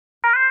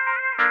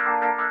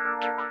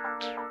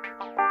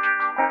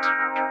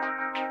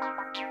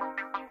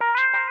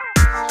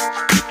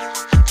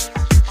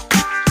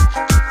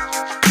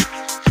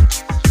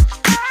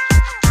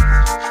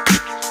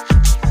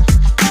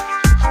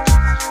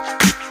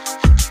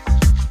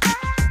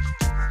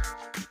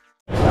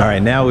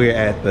right, now we're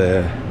at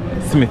the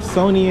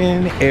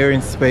Smithsonian Air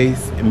and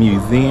Space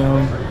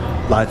Museum.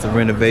 Lots of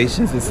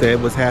renovations, it said,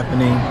 was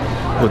happening.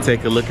 We'll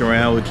take a look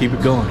around, we'll keep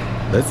it going.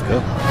 Let's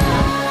go.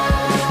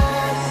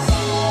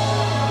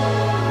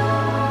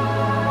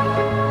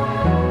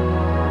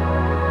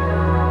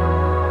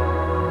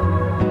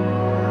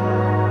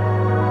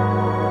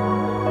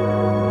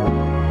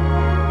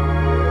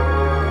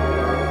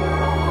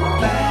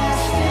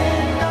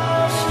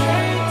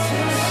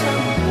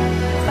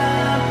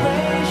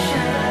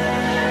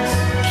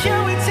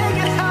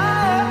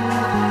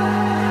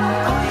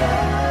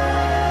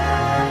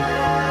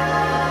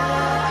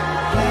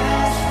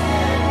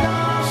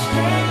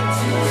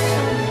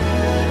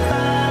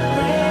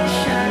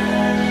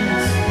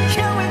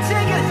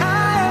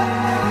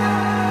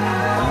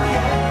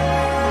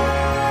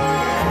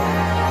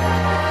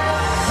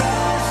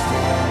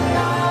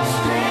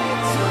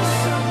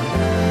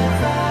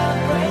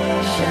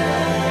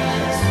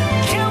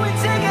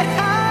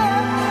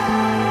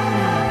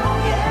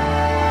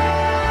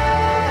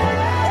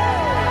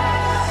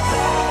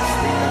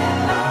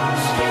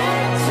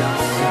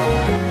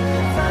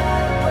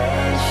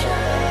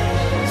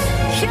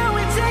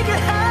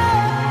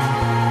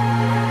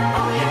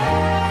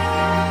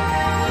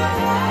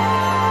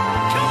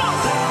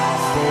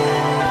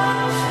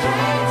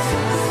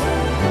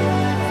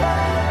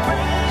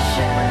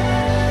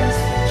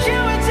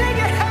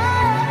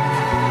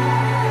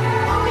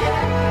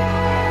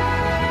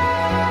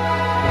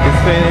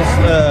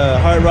 Finished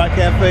Hard Rock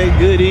Cafe,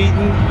 good eating.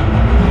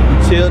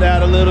 We chilled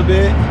out a little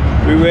bit.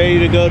 We ready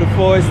to go to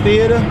Forest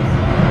Theater.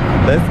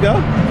 Let's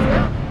go.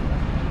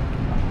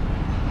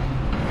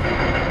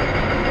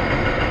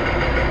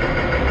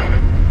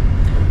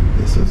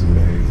 This was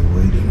Mary's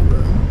waiting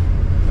room.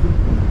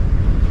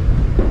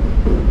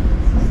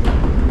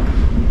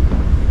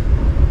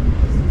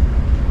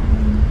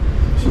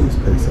 She was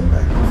pacing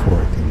back and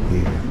forth in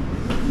here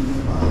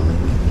while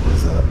Lincoln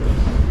was up.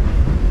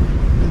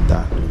 The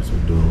doctors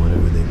were doing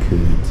whatever they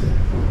could to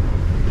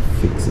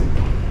fix it.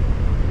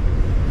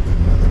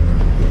 Another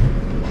room here.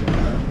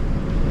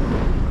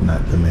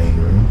 Not the main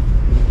room.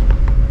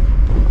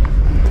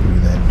 Through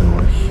that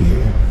door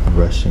here.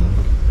 Rushing.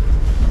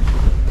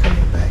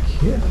 Coming back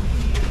here.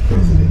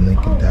 President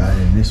Lincoln died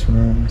in this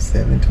room,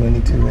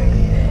 7:22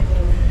 a.m.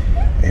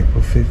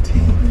 April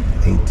 15,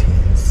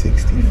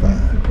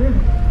 1865.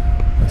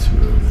 This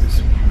room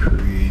is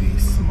pretty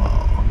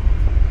small.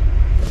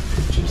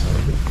 Pictures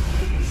of it.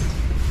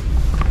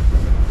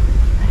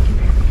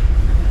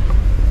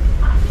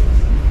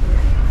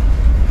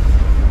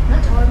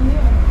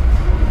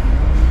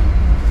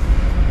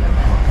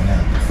 Walking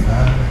out the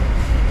side.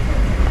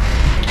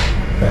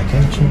 Back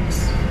entrance.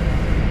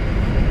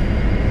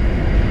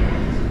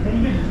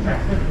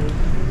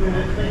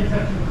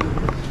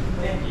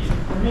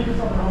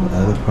 The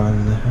other part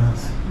of the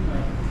house.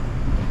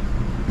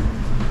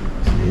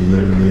 So you're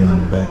literally on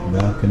the back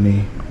balcony,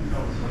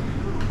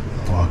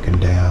 walking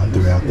down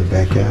throughout the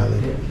back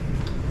alley.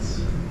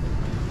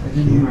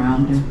 Looking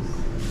around him.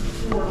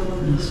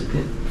 That's a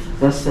good.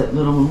 That's that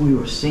little one we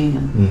were seeing.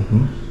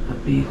 A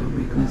bigger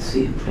we can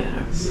see it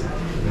better.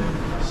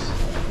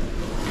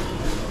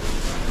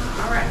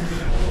 All right.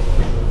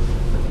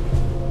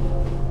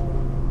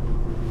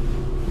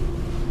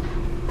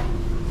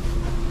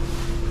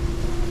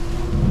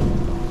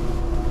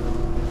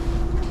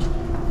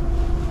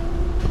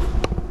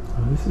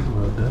 This is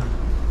well done.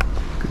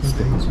 Good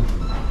staging.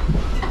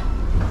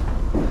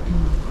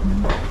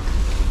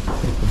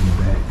 Taking you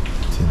back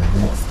to the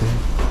next step.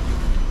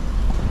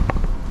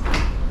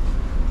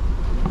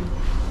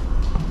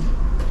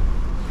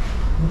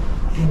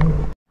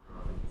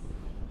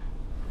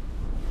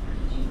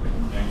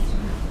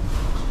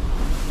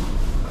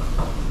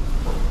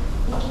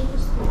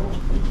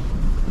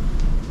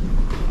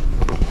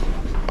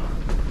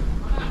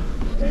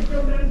 Take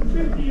your men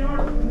 50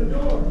 yards from the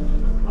door.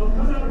 I'll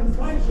come out and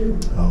fight you.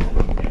 Oh,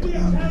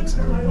 objects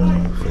are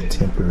removed for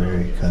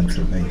temporary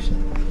conservation.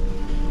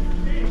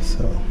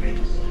 So,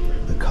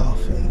 the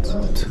coffins, the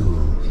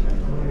tools.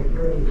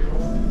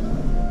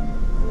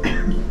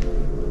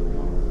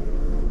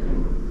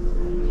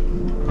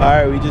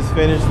 Alright, we just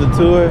finished the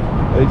tour.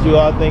 What did you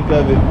all think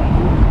of it?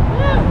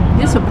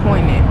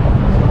 Disappointed.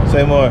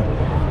 Say more.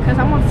 Because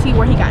I want to see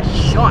where he got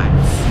shot.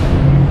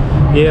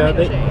 Yeah,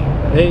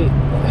 they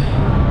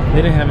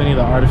didn't have any of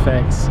the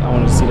artifacts. I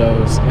wanted to see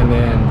those. And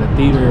then the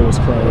theater was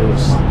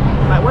closed.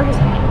 Like, where is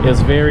it?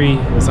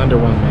 It's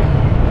underwhelming.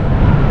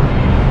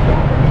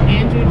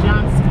 Andrew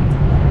Johnson.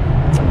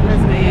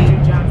 President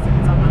Andrew Johnson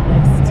is on my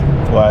list.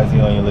 Why is he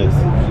on your list?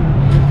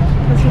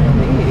 Because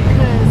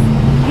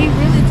he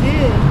really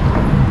did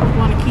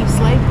want to keep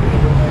slavery.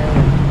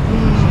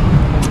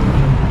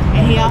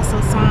 And he also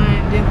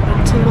signed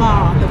into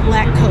law the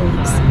black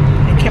codes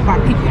that kept our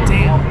people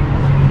down.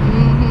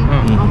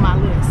 On my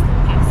list.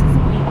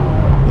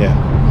 Yeah.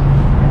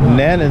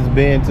 Nana's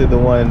been to the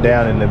one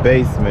down in the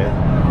basement.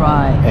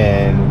 Right.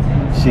 And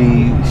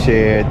she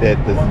shared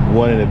that the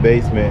one in the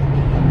basement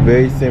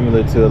very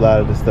similar to a lot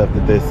of the stuff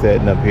that they're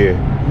setting up here.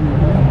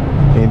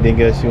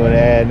 Anything else you want to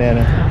add,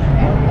 Nana?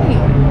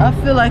 I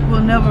feel like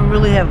we'll never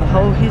really have the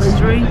whole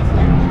history,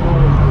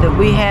 that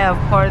we have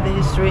part of the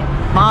history.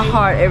 My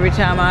heart, every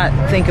time I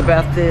think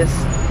about this,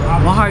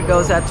 my heart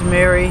goes out to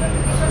Mary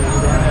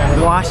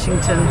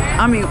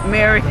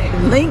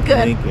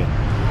Lincoln.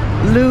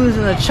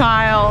 Losing a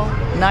child,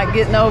 not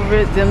getting over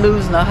it, then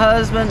losing a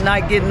husband,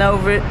 not getting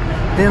over it,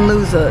 then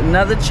lose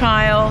another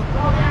child,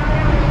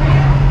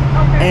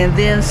 and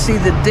then see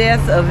the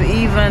death of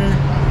even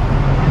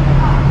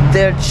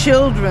their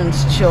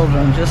children's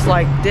children, just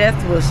like death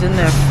was in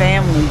their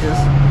family. Just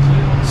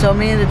so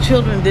many of the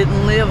children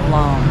didn't live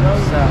long,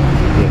 so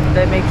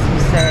that makes me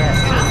sad.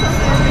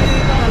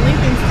 The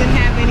Lincolns didn't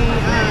have any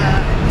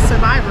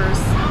survivors.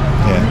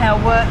 Didn't have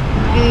what?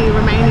 Any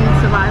remaining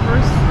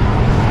survivors?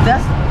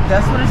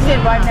 That's what it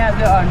said. Right now,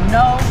 there are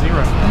no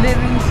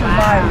living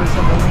survivors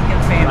of the Lincoln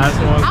family. Last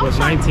one was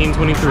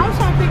 1923. I was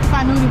trying to think if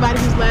I knew anybody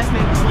whose last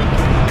name was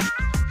Lincoln.